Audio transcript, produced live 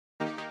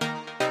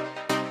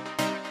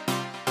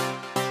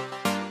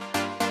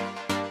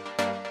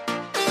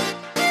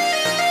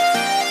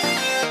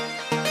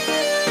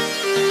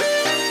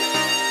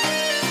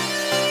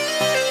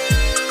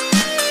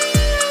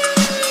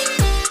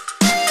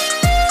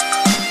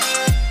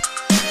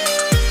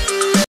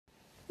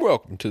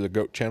welcome to the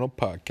GOAT Channel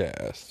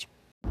Podcast.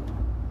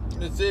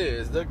 This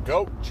is the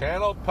GOAT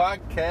Channel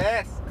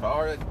Podcast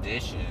Car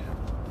Edition.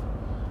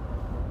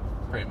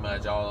 Pretty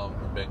much all of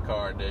them have been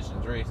car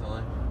editions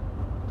recently.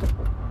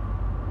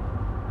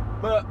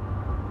 But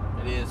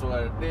it is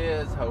what it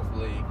is.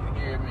 Hopefully you can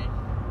hear me.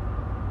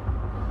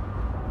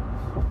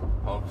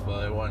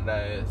 Hopefully one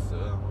day this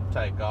will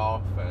take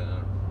off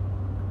and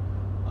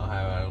I'll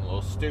have a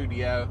little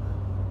studio.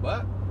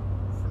 But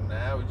for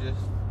now, we're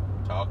just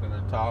talking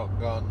and talk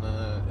in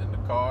the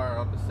car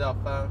on the cell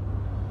phone.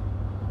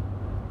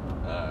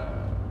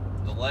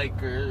 The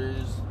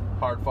Lakers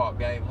hard-fought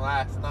game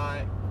last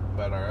night,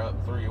 but are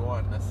up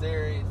 3-1 in the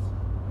series.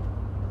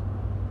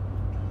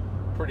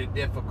 Pretty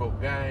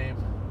difficult game.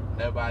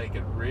 Nobody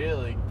could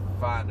really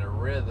find a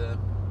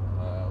rhythm.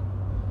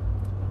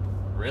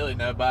 Really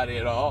nobody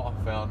at all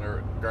found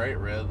a great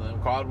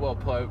rhythm. Caldwell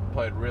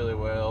played really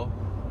well.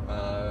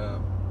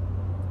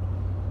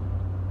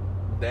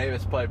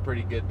 Davis played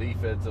pretty good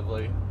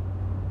defensively.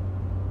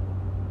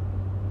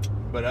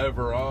 But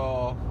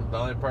overall, the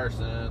only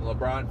person,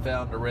 LeBron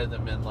found a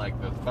rhythm in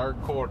like the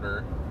third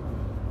quarter.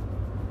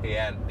 He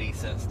had a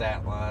decent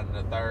stat line in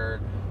the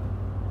third.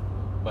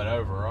 But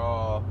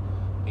overall,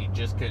 he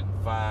just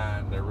couldn't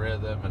find the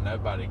rhythm and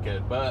nobody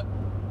could. But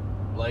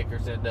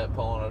Lakers end up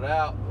pulling it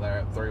out. They're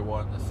up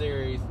 3-1 in the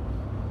series.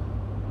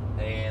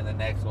 And the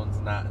next one's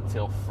not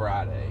until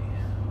Friday.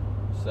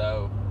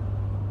 So,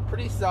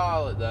 pretty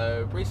solid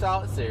though. Pretty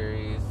solid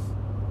series.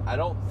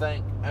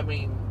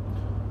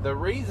 The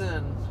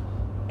reason,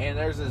 and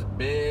there's this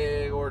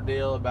big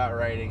ordeal about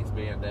ratings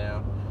being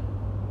down.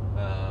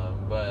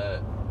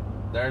 But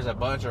there's a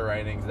bunch of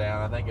ratings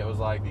down. I think it was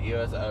like the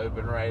US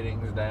Open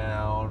ratings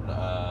down.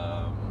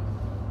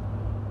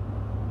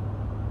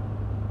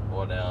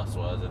 What else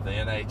was it? The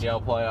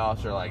NHL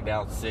playoffs are like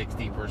down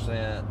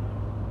 60%.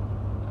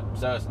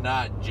 So it's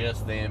not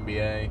just the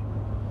NBA,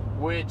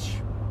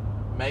 which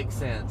makes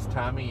sense.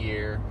 Time of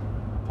year,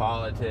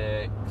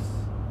 politics,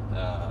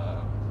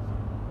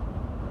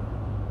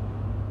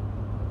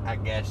 I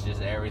guess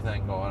just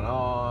everything going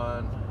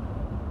on.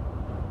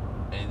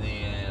 And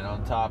then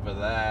on top of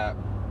that,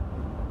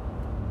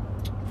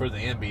 for the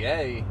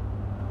NBA,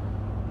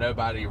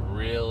 nobody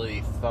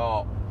really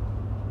thought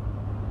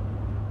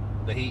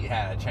the Heat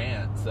had a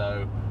chance.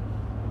 So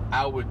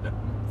I would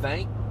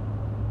think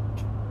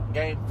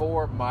Game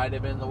 4 might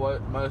have been the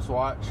most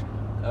watched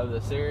of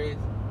the series,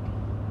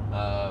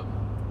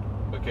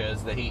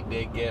 because the Heat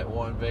did get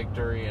one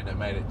victory and it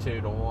made it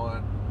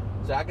 2-1.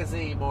 So I can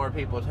see more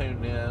people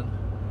tuned in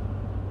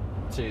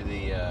to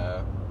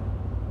the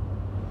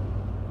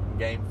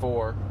Game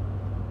 4.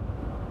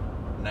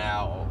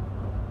 Now,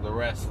 the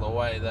rest of the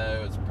way,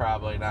 though, it's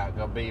probably not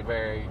going to be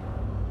very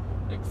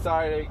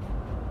exciting.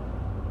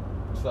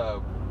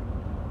 So,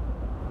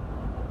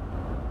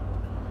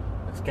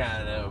 it's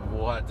kind of,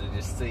 we'll have to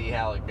just see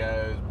how it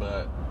goes.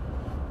 But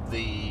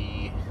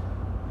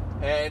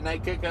and they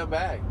could come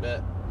back.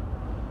 But,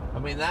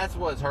 that's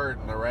what's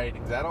hurting the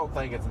ratings. I don't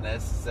think it's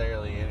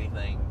necessarily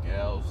anything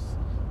else.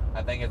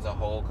 I think it's a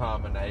whole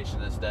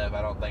combination of stuff.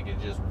 I don't think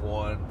it's just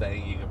one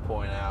thing you can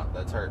point out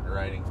that's hurting the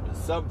ratings, but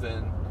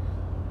something.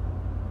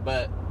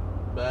 But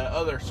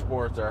other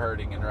sports are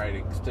hurting in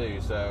ratings too.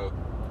 So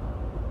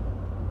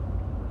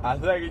I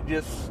think it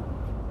just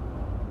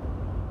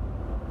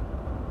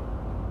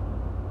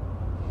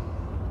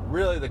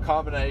really the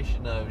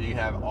combination of you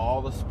have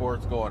all the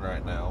sports going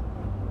right now.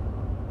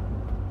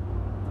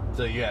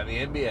 So you have the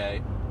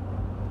NBA,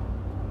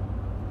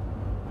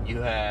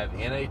 you have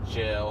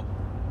NHL.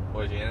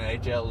 Which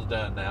NHL is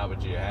done now,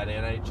 but you had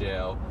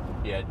NHL,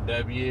 you had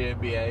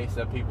WNBA.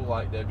 Some people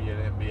like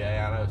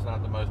WNBA. I know it's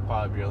not the most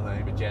popular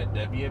thing, but you had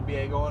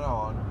WNBA going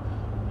on.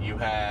 You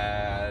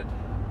had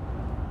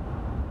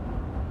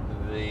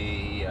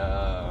the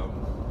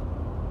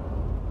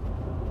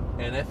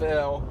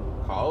NFL,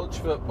 college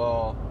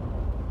football.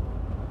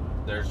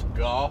 There's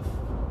golf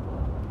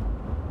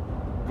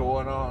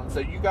going on. So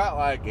you got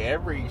like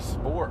every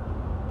sport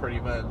pretty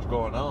much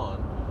going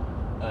on.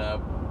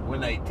 When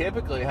they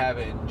typically have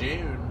it in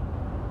June,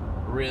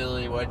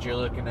 really what you're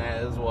looking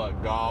at is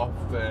golf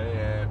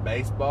and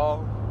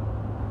baseball.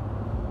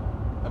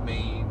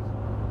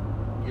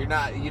 You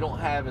don't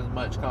have as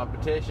much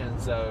competition,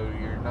 so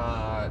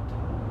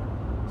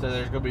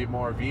there's going to be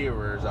more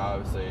viewers,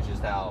 obviously. It's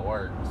just how it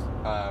works.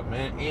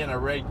 In a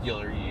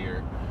regular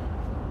year.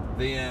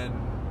 Then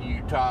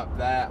you top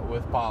that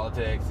with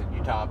politics, and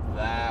you top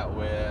that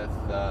with,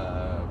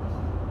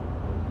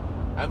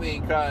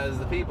 because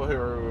the people who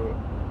are,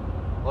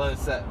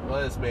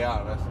 let's be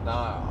honest,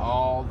 not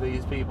all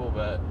these people,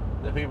 but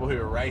the people who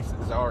are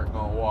racist aren't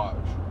going to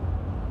watch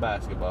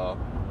basketball,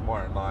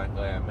 more than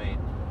likely.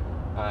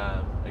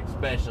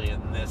 Especially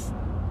in this,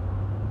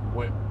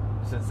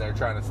 since they're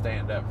trying to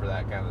stand up for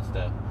that kind of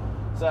stuff.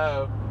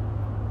 So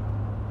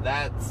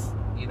that's,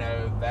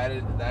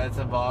 that's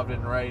involved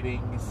in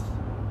ratings.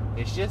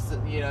 It's just,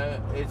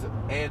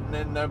 and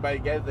then nobody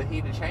gave the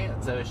Heat a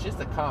chance. So it's just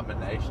a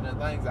combination of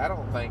things. I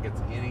don't think it's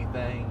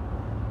anything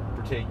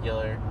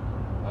particular.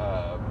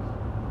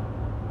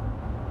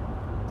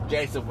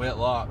 Jason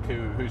Whitlock,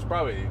 who's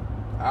probably,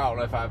 I don't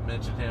know if I've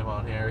mentioned him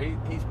on here.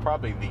 He's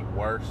probably the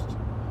worst.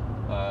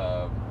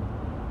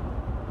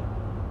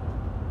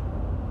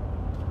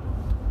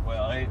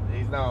 Well,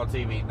 he's not on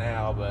TV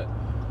now, but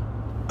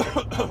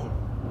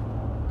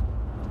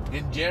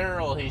in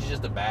general, he's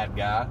just a bad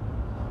guy.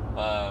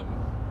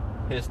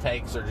 His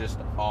takes are just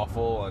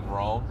awful and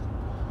wrong.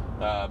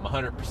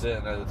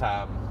 100% of the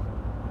time,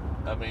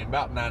 I mean,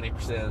 about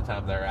 90% of the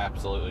time, they're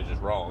absolutely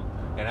just wrong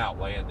and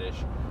outlandish.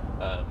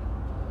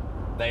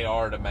 They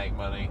are to make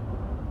money.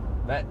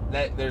 That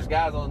there's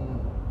guys on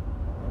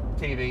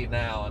TV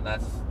now, and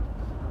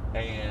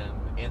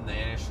in the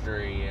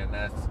industry, and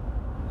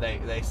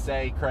they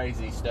say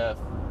crazy stuff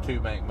to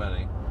make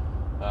money.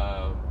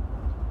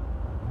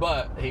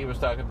 But he was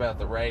talking about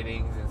the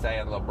ratings and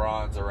saying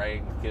LeBron's a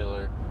ratings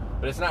killer,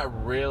 but it's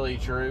not really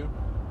true.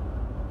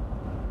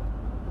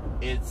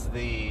 It's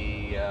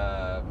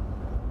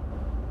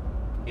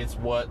it's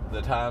what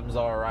the times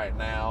are right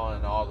now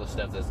and all the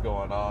stuff that's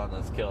going on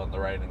that's killing the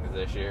ratings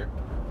this year.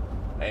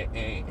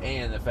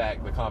 And the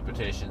fact the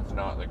competition's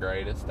not the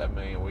greatest. I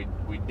mean, we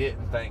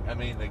didn't think... I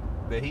mean,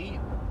 the Heat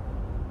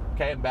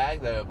came back,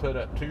 they put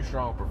up 2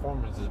 strong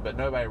performances, but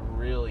nobody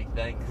really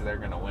thinks they're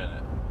going to win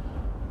it.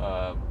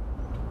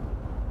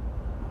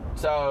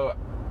 So,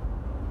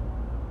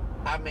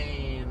 I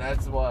mean,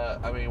 that's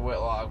what... I mean,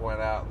 Whitlock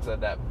went out and said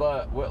that,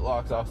 but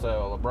Whitlock's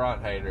also a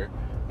LeBron hater,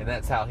 and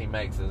that's how he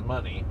makes his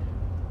money.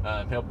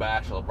 He'll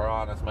bash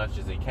LeBron as much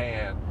as he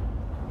can,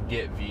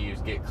 get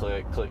views, get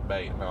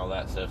clickbait, and all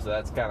that stuff. So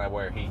that's kind of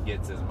where he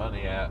gets his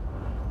money at.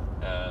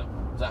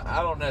 So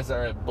I don't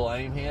necessarily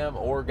blame him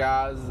or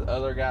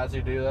other guys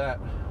who do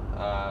that.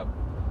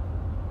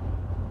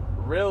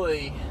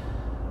 Really,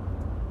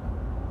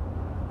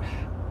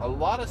 a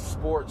lot of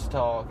sports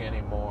talk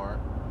anymore,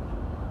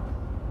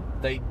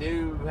 they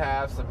do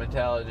have some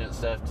intelligent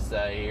stuff to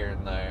say here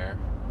and there,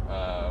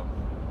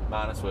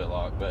 minus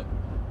Whitlock, but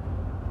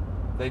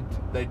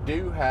they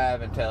do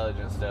have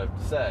intelligent stuff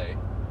to say.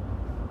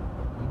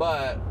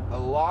 But a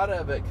lot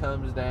of it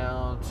comes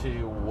down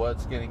to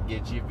what's going to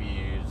get you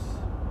views,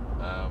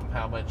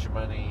 how much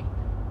money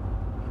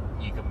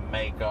you can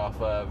make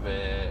off of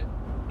it.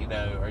 You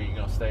know, are you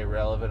going to stay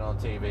relevant on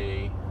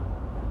TV?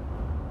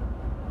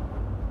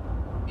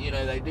 You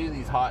know, they do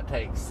these hot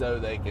takes so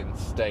they can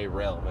stay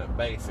relevant,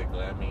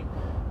 basically. I mean,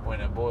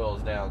 when it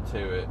boils down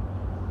to it.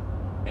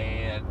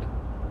 And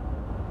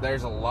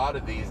there's a lot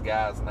of these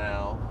guys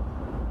now,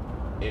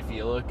 if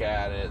you look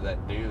at it,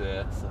 that do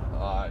this.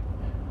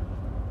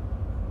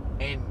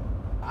 And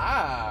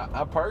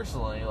I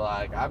personally,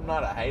 I'm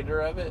not a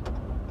hater of it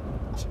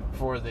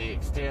to the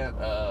extent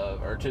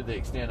of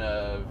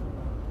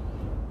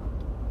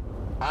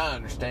I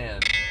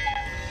understand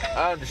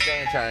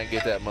trying to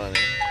get that money.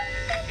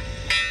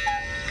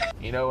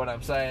 You know what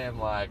I'm saying?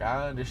 Like,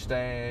 I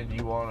understand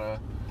you wanna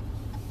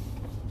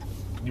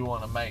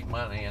make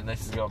money, and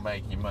this is gonna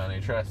make you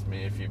money. Trust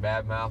me, if you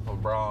badmouth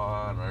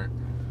LeBron or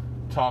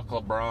talk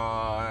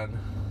LeBron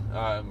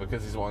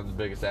because he's one of the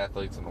biggest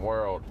athletes in the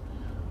world,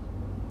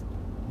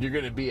 you're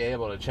going to be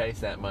able to chase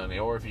that money.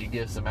 Or if you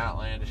give some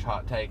outlandish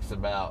hot takes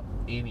about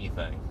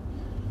anything,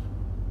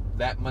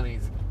 that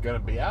money's going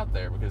to be out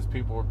there because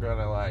people are going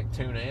to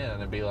tune in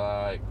and be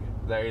like,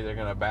 they're either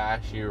going to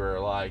bash you or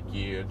like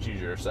you and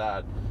choose your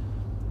side.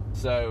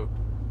 So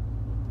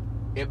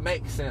it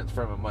makes sense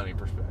from a money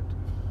perspective.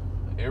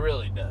 It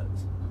really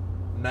does.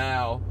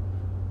 Now,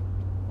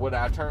 would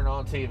I turn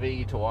on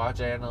TV to watch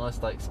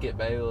analysts like Skip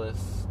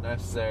Bayless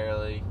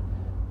necessarily?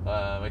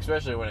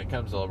 Especially when it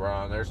comes to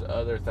LeBron. There's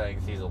other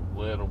things he's a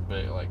little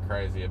bit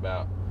crazy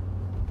about.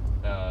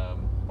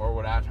 Or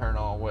would I turn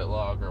on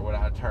Whitlock, or would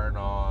I turn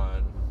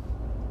on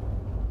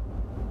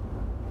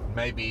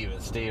maybe even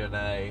Stephen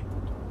A?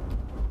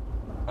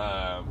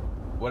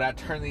 Would I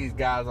turn these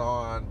guys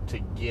on to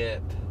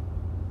get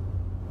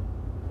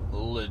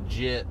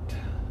legit,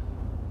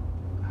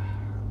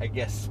 I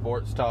guess,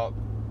 sports talk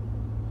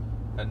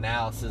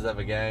analysis of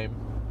a game?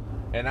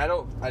 And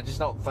I just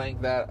don't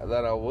think that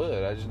I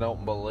would. I just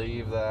don't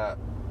believe that.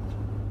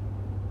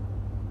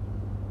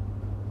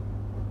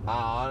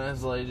 I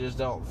honestly just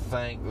don't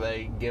think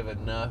they give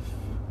enough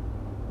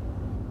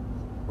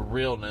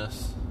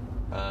realness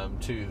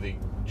to the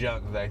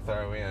junk they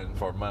throw in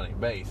for money.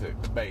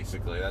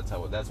 Basically, that's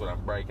what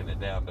I'm breaking it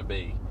down to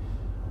be.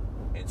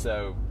 And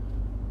so,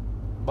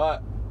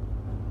 but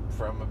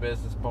from a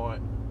business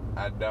point,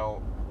 I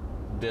don't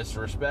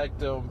disrespect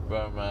them.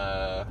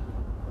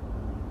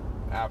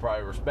 I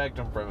probably respect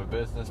them from a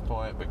business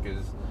point,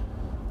 because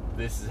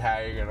this is how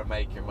you're going to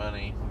make your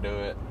money. Do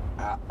it.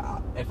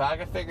 If I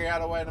could figure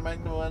out a way to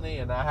make the money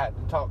and I had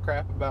to talk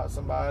crap about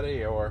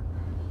somebody, or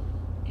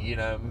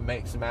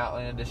make some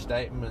outlandish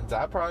statements,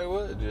 I probably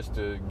would, just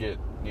to get,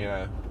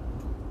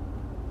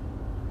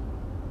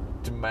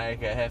 to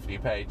make a hefty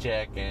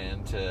paycheck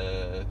and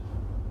to,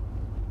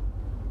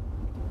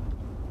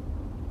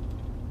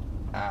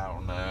 I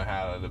don't know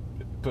how to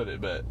put it,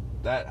 but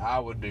that I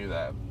would do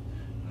that.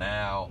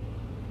 Now,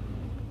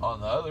 on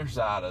the other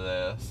side of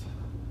this,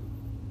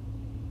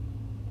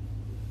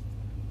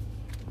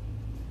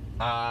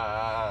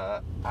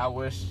 I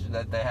wish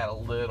that they had a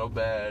little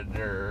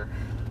better,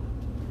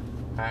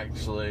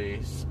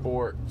 actually,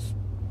 sports.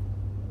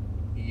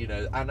 You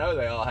know, I know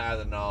they all have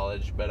the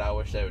knowledge, but I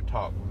wish they would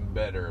talk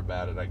better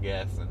about it, I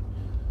guess, and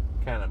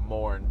kind of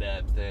more in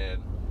depth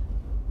and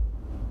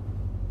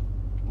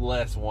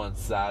less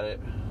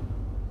one-sided.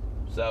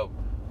 So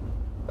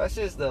that's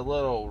just a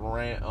little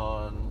rant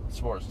on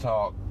sports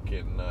talk.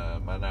 And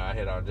I know I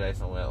hit on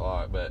Jason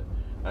Whitlock, but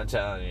I'm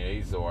telling you,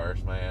 he's the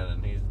worst, man.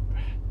 And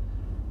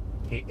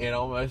it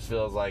almost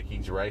feels like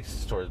he's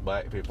racist towards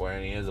black people,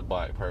 and he is a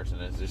black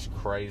person. It's just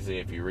crazy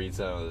if you read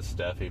some of the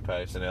stuff he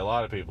posts, and a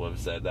lot of people have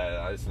said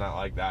that. It's not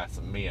like that's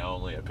a me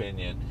only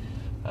opinion.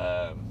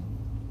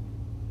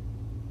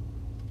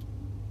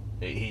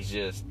 He's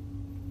just,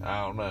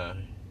 I don't know,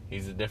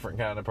 he's a different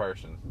kind of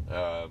person.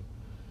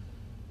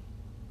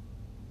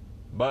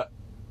 But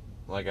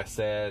like I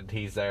said,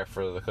 he's there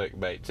for the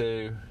clickbait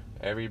too.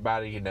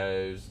 Everybody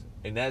knows,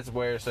 and that's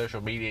where social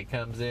media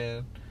comes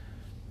in.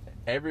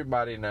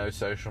 Everybody knows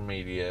social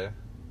media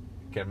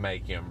can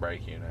make you and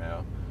break you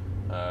now.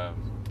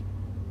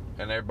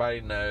 And everybody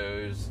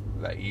knows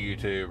that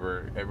YouTube,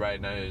 or everybody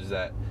knows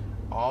that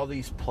all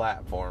these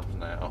platforms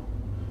now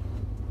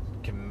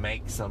can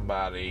make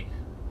somebody,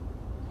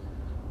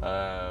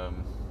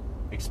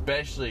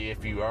 especially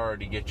if you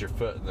already get your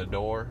foot in the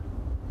door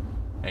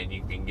and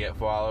you can get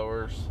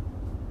followers.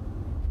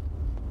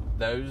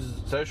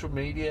 Those social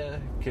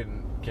media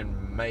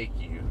can make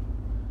you.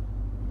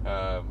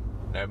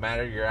 No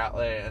matter your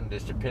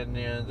outlandish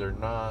opinions or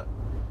not,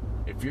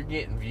 if you're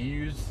getting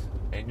views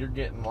and you're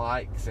getting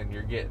likes and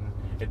you're getting,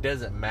 it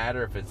doesn't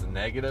matter if it's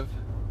negative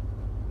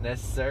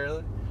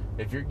necessarily.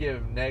 If you're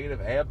giving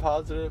negative and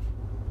positive,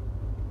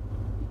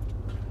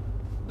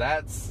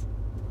 that's,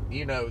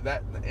 you know,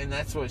 that, and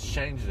that's what's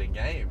changed the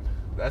game.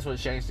 That's what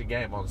changed the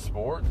game on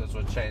sports. That's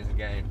what changed the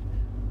game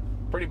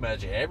pretty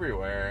much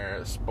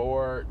everywhere.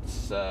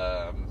 Sports,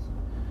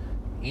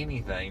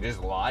 anything,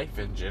 just life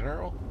in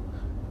general.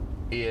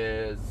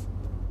 Is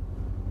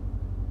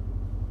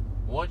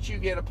once you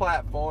get a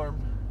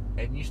platform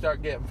and you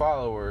start getting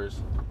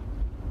followers,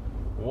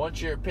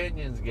 once your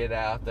opinions get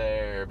out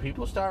there,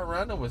 people start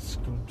running with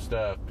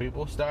stuff.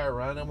 People start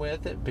running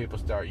with it. People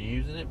start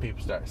using it.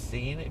 People start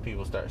seeing it.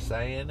 People start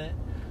saying it.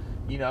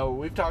 You know,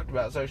 we've talked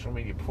about social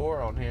media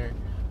before on here,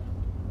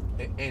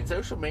 and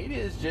social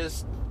media is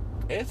just,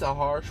 it's a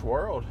harsh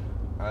world,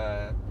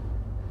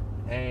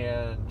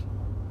 and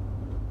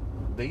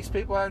these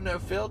people have no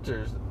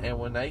filters, and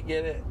when they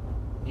get it,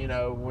 you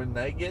know, when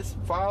they get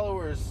some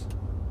followers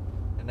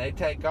and they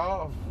take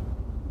off,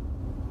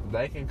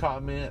 they can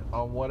comment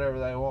on whatever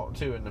they want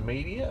to in the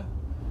media.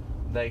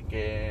 They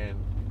can,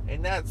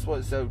 and that's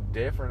what's so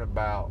different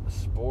about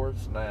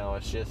sports now.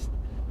 It's just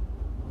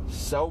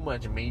so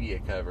much media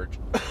coverage.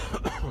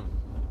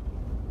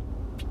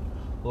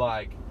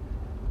 Like,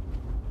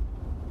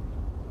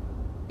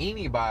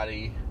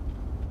 anybody,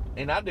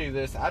 and I do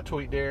this, I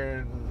tweet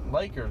during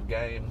Lakers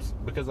games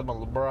because I'm a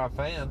LeBron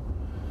fan.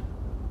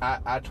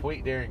 I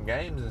tweet during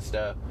games and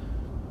stuff,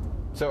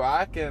 so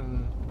I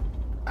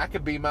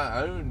could be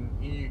my own,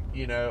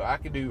 you know, I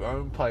could do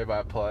own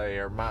play-by-play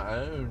or my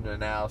own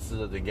analysis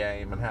of the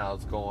game and how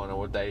it's going and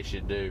what they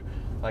should do.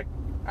 Like,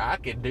 I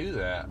could do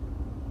that,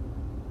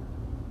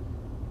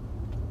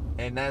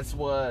 and that's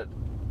what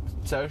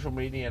social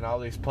media and all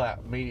these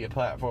media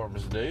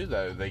platforms do.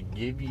 Though they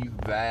give you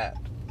that,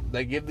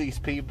 they give these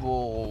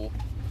people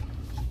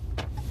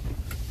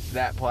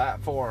that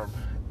platform,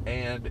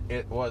 and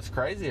what's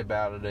crazy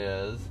about it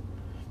is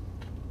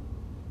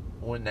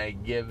when they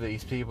give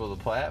these people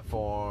the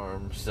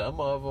platform, some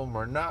of them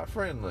are not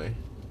friendly,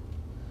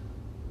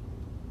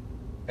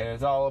 and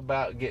it's all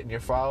about getting your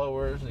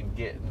followers and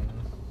getting,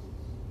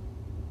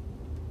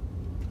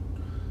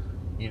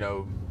 you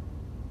know,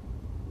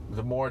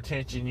 the more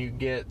attention you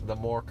get, the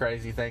more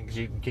crazy things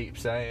you can keep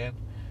saying,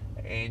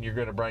 and you're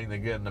going to bring the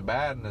good and the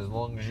bad, and as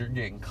long as you're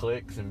getting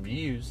clicks and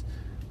views,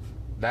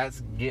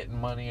 that's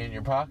getting money in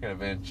your pocket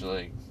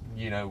eventually.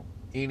 You know,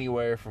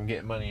 anywhere from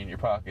getting money in your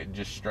pocket,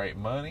 just straight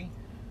money,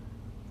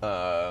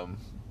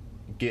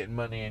 getting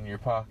money in your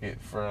pocket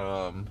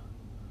from,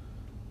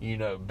 you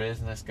know,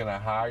 business gonna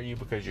hire you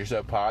because you're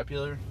so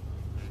popular.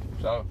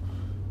 So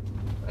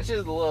that's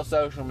just a little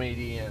social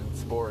media and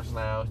sports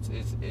now.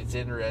 It's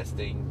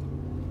interesting.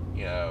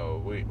 You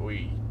know,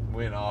 we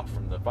went off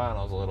from the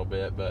finals a little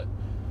bit, but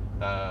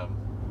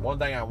one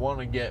thing I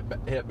want to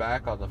hit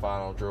back on the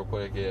finals real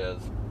quick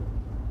is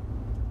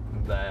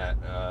that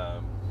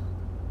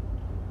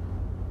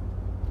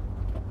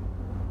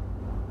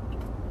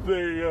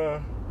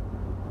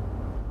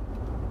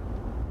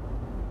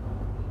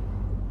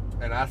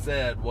and I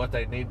said what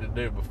they need to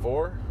do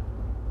before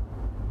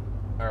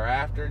or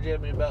after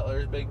Jimmy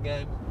Butler's big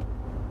game,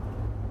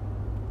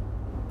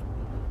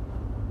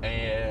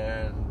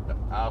 and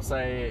I'll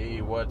say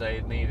what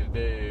they need to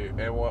do,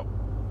 and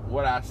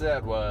what I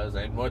said was,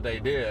 and what they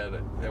did,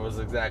 it was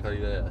exactly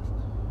this.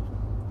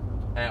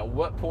 At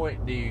what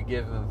point do you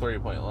give him the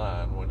 3-point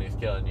line when he's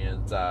killing you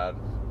inside?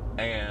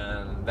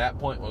 And that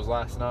point was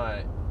last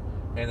night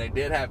and they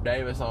did have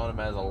Davis on him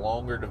as a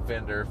longer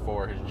defender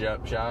for his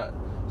jump shot.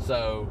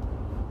 So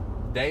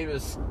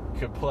Davis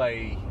could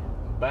play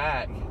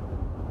back,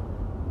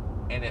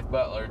 and if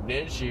Butler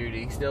did shoot,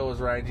 he still was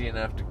rangy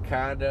enough to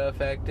kind of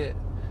affect it.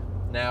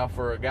 Now,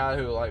 for a guy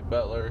who like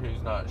Butler,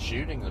 who's not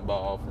shooting the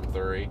ball from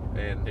three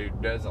and who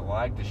doesn't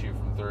like to shoot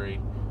from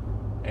three,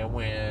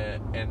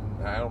 and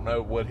I don't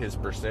know what his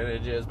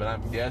percentage is, but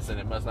I'm guessing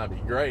it must not be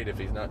great if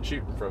he's not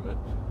shooting from it.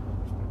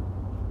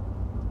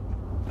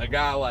 A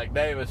guy like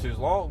Davis, who's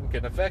long,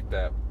 can affect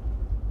that.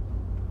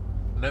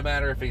 No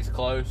matter if he's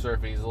close or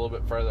if he's a little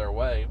bit further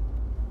away,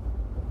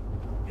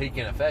 he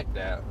can affect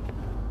that.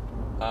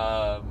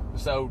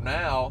 So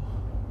now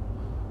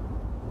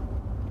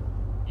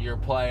you're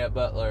playing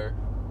Butler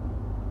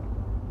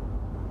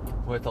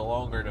with a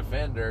longer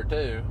defender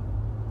too,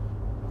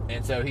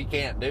 and so he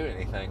can't do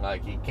anything.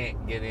 Like, he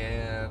can't get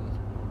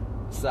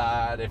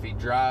inside. If he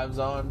drives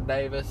on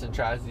Davis and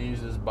tries to use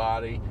his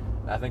body,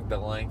 I think the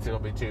length's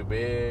going to be too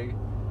big.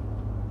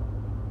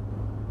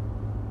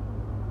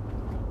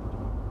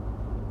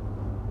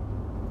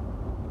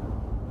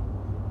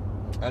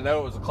 I know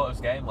it was a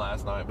close game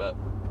last night, but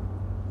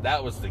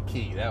that was the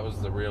key. That was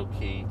the real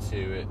key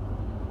to it.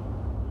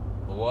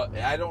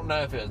 I don't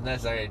know if it was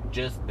necessarily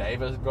just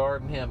Davis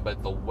guarding him,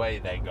 but the way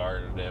they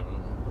guarded him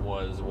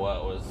was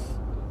what was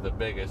the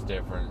biggest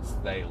difference.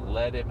 They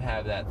let him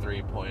have that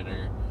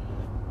three-pointer.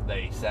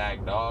 They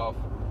sagged off.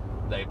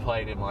 They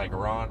played him like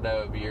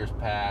Rondo of years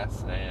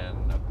past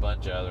and a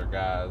bunch of other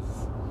guys.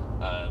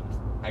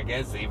 I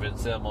guess even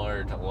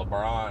similar to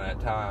LeBron at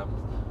times.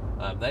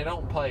 They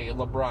don't play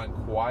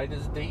LeBron quite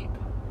as deep,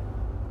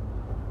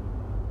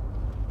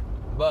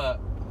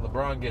 but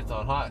LeBron gets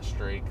on hot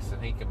streaks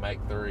and he can make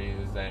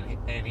threes, and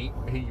he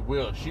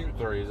will shoot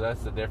threes.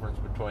 That's the difference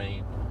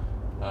between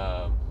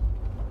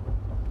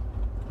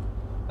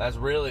that's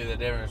really the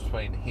difference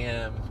between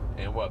him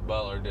and what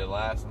Butler did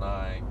last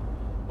night.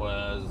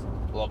 Was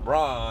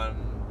LeBron,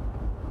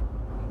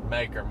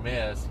 make or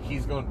miss,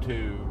 he's going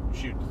to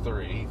shoot the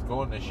three. He's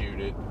going to shoot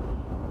it.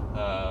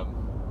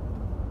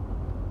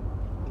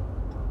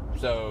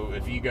 So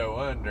if you go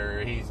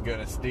under, he's going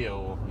to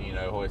still,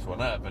 hoist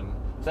one up. And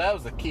so that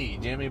was the key.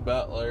 Jimmy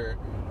Butler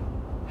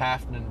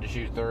having to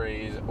shoot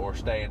threes or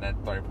staying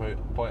at the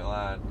three-point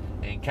line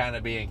and kind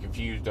of being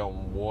confused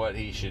on what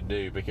he should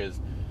do,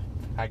 because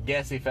I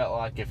guess he felt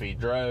like if he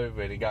drove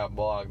and he got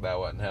blocked, that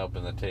wasn't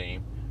helping the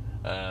team.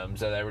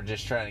 So they were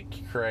just trying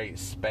to create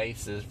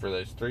spaces for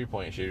those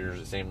three-point shooters,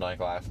 it seemed like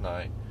last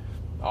night.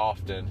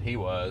 Often he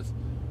was,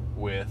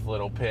 with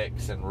little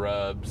picks and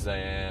rubs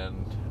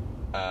and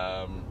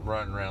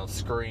running around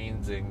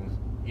screens and,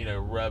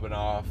 rubbing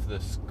off the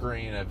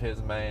screen of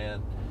his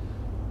man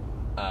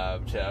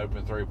to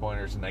open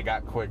three-pointers. And they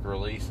got quick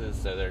releases,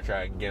 so they're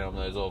trying to get them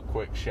those little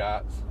quick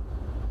shots.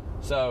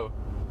 So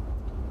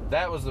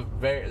that was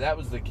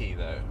the key,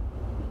 though.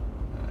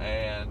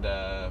 And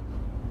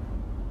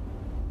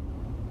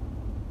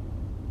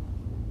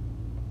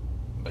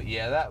but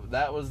yeah,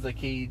 that was the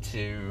key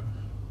to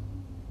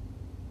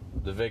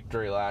the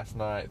victory last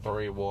night,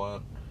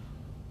 3-1.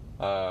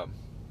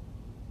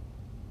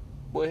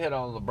 We hit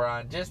on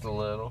LeBron just a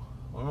little.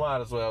 We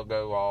might as well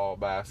go all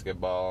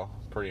basketball,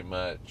 pretty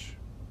much.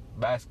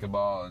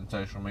 Basketball and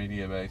social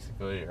media,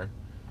 basically, or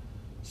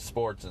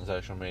sports and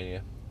social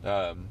media.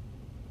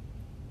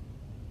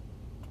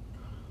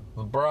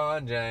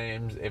 LeBron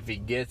James, if he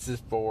gets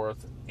his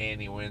fourth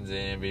and he wins the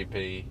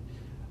MVP,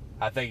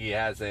 I think he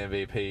has the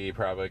MVP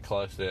probably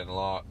close to in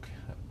lock.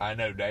 I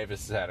know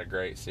Davis has had a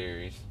great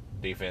series,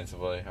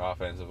 defensively,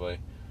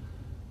 offensively.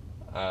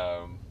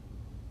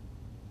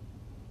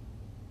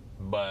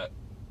 But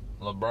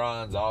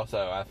LeBron's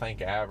also, I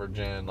think,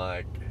 averaging,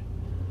 I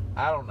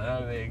don't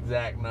know the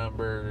exact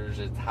numbers.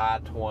 It's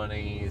high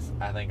 20s.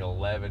 I think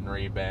 11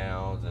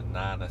 rebounds and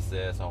 9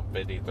 assists on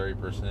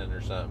 53%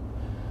 or something.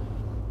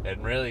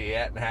 And really, he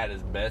hadn't had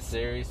his best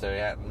series, so he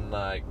hadn't,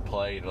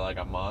 played like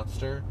a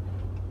monster.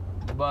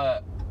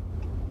 But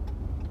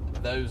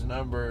those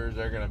numbers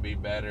are going to be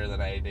better than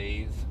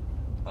AD's.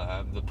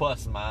 The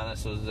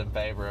plus-minus was in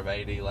favor of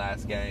AD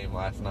last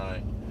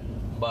night.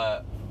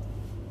 But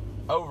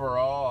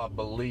overall, I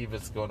believe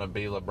it's going to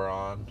be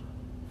LeBron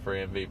for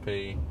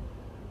MVP.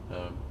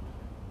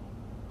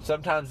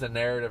 Sometimes the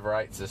narrative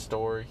writes the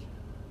story,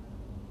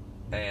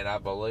 and I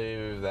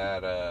believe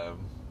that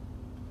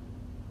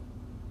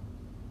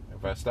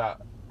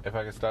if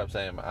I could stop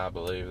saying I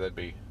believe, that'd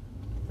be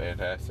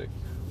fantastic.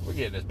 We're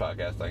getting this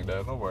podcast thing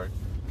done, don't worry.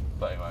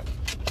 But anyway,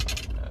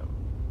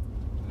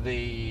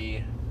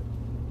 the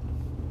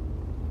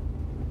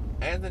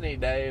Anthony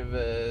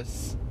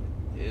Davis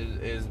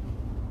is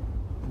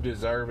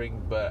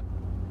deserving, but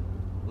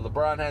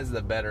LeBron has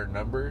the better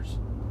numbers,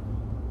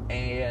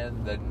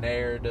 and the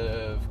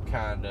narrative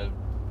kind of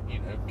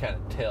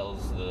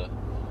tells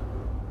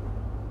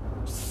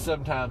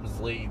sometimes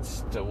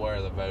leads to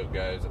where the vote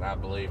goes. And I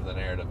believe the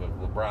narrative of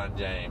LeBron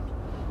James,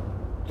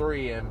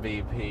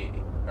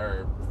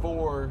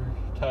 4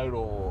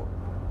 total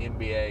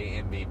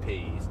NBA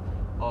MVPs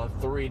on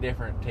 3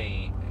 different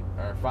teams,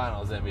 or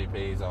finals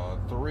MVPs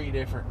on 3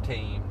 different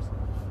teams,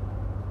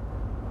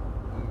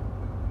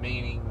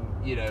 meaning,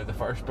 the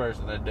first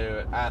person to do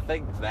it. I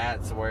think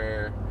that's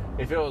where,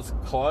 if it was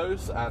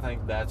close, I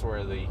think that's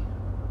where the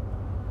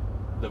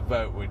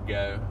vote would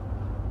go.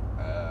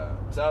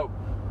 So,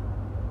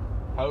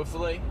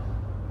 hopefully,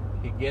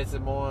 he gets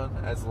him one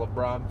as a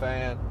LeBron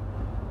fan.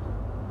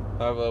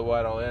 Hopefully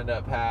what'll end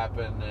up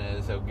happening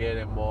is he'll get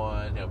him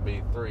one. He'll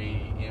be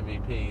 3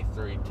 MVPs,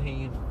 3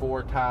 teams,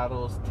 4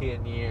 titles,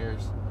 10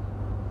 years.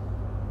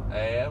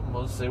 And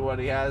we'll see what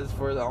he has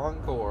for the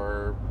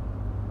encore.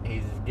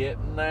 He's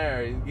getting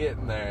there. He's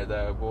getting there,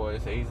 though,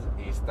 boys. He's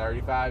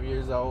 35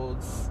 years old,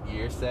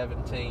 year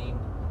 17.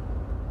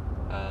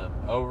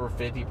 Over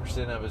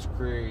 50% of his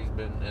career he's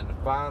been in the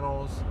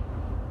finals.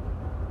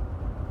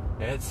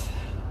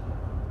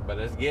 But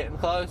it's getting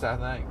close, I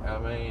think. I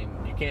mean,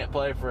 you can't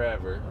play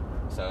forever.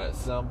 So at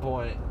some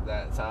point,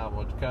 that time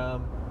would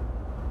come.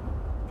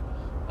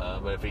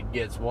 But if he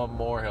gets one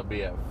more, he'll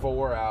be at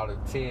 4 out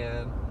of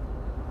 10.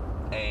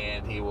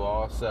 And he will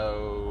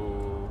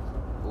also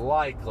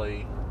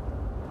likely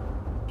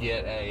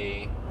get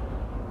a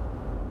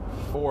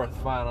 4th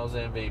finals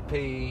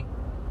MVP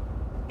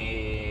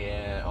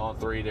on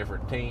 3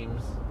 different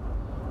teams.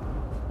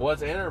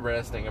 What's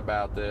interesting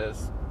about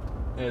this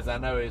is I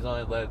know he's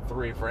only led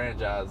 3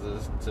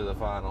 franchises to the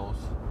finals,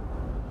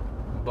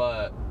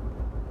 but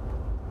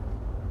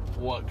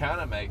what kind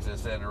of makes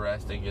this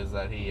interesting is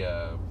that he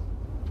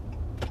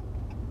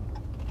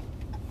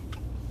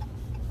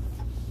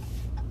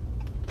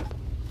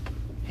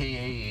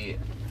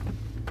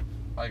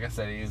like I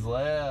said, he's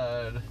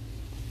led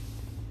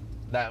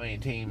that many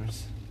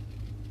teams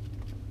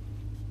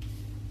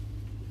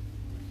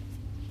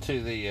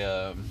to the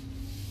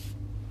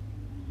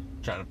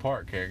trying to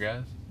park here,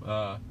 guys.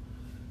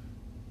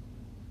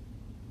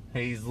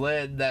 He's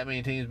led that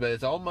many teams, but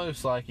it's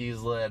almost like he's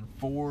led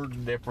 4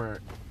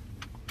 different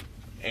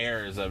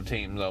eras of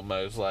teams,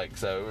 almost like.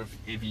 So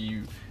if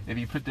you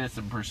put this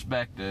in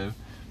perspective,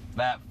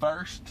 that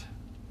first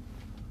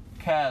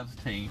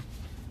Cavs team,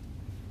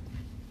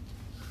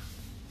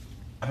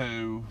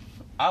 who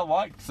I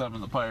liked some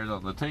of the players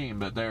on the team,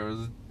 but there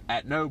was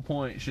at no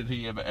point should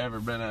he have ever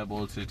been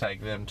able to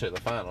take them to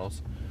the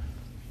finals.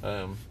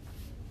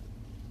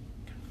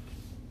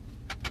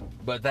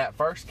 But that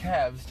first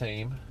Cavs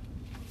team,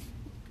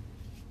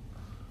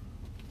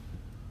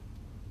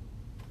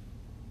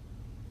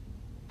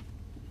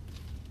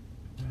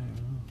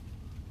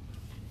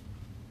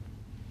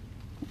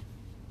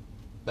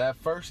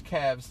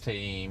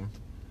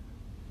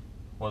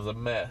 was a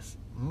mess,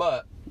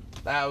 but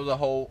that was a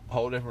whole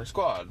different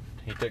squad.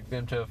 He took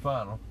them to the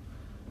final.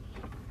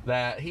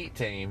 That Heat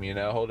team,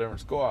 a whole different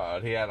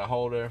squad. He had a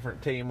whole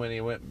different team when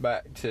he went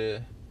back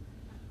to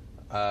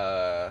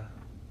the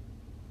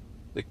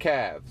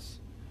Cavs.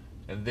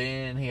 And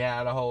then he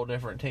had a whole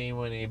different team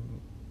when he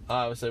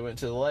obviously went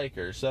to the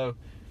Lakers. So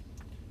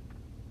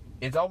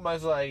it's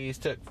almost like he's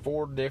took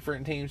 4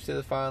 different teams to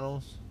the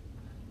finals.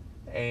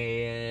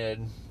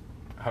 And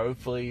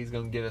hopefully he's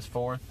going to get his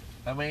 4th.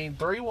 I mean,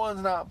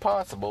 3-1's not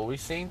possible. We've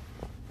seen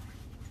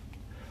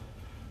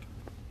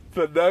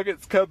the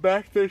Nuggets come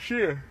back this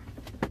year.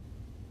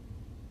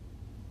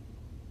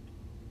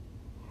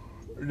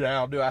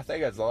 Now, do I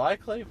think it's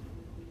likely?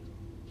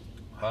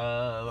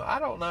 I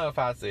don't know if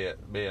I see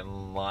it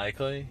being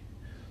likely.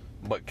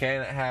 But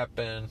can it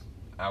happen?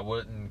 I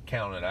wouldn't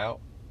count it out.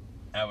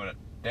 I would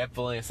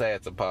definitely say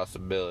it's a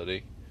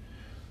possibility.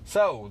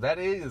 So, that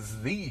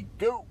is the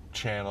GOAT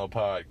Channel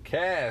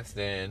podcast.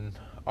 And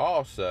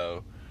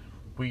also,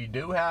 we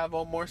do have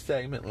one more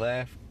segment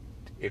left.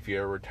 If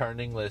you're a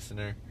returning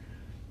listener,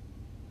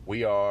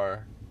 we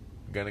are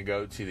going to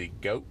go to the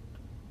GOAT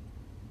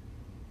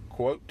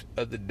quote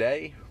of the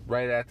day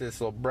right after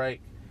this little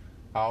break.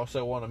 I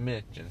also want to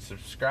mention,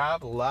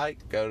 subscribe,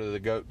 like, go to the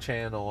GOAT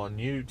channel on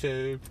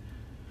YouTube.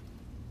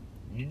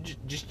 You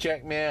just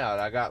check me out.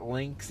 I got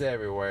links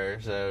everywhere.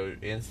 So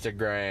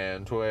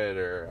Instagram,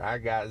 Twitter. I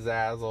got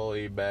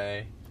Zazzle,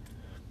 eBay.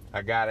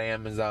 I got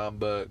Amazon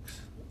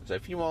books. So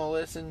if you want to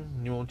listen,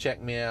 you want to check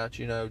me out,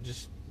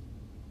 just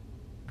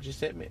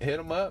hit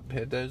them up,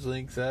 hit those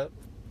links up,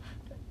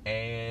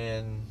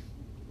 and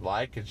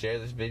like and share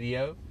this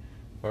video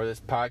or this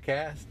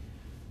podcast.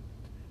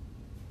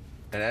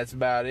 And that's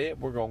about it.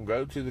 We're going to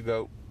go to the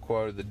GOAT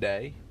quote of the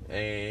day,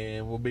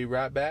 and we'll be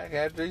right back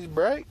after these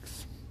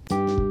breaks.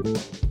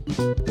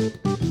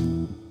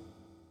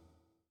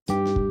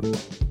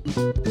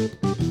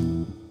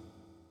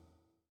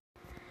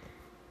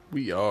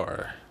 We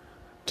are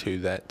to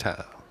that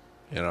time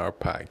in our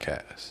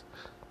podcast.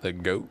 The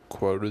GOAT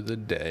quote of the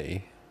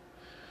day: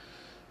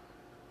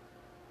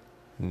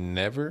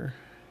 never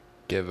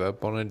give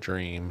up on a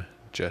dream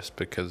just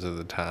because of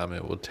the time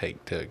it will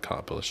take to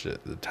accomplish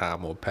it. The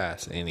time will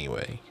pass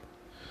anyway.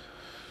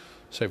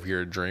 So if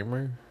you're a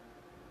dreamer,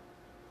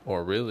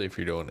 or really if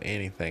you're doing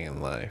anything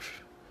in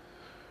life,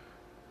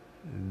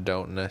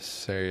 don't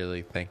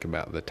necessarily think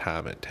about the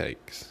time it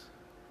takes.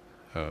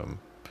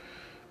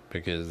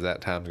 Because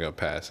that time's going to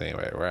pass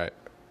anyway, right?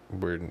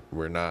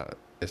 We're not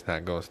it's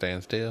not going to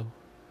stand still.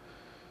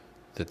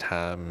 The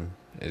time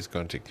is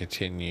going to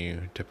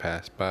continue to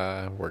pass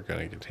by. We're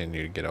going to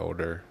continue to get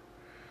older.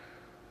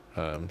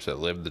 So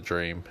live the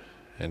dream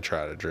and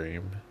try to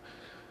dream.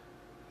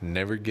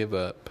 Never give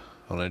up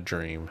on a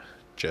dream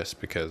just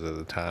because of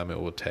the time it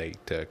will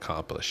take to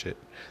accomplish it.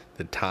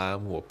 The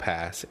time will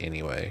pass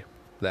anyway.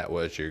 That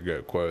was your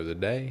GOAT quote of the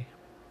day.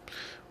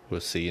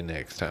 We'll see you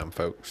next time,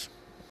 folks.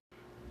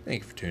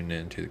 Thank you for tuning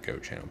in to the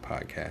GOAT Channel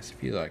podcast.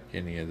 If you like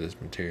any of this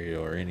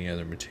material or any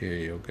other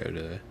material, go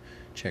to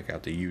check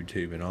out the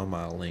YouTube and all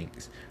my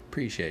links.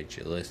 Appreciate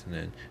you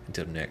listening.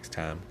 Until next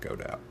time,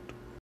 GOAT out.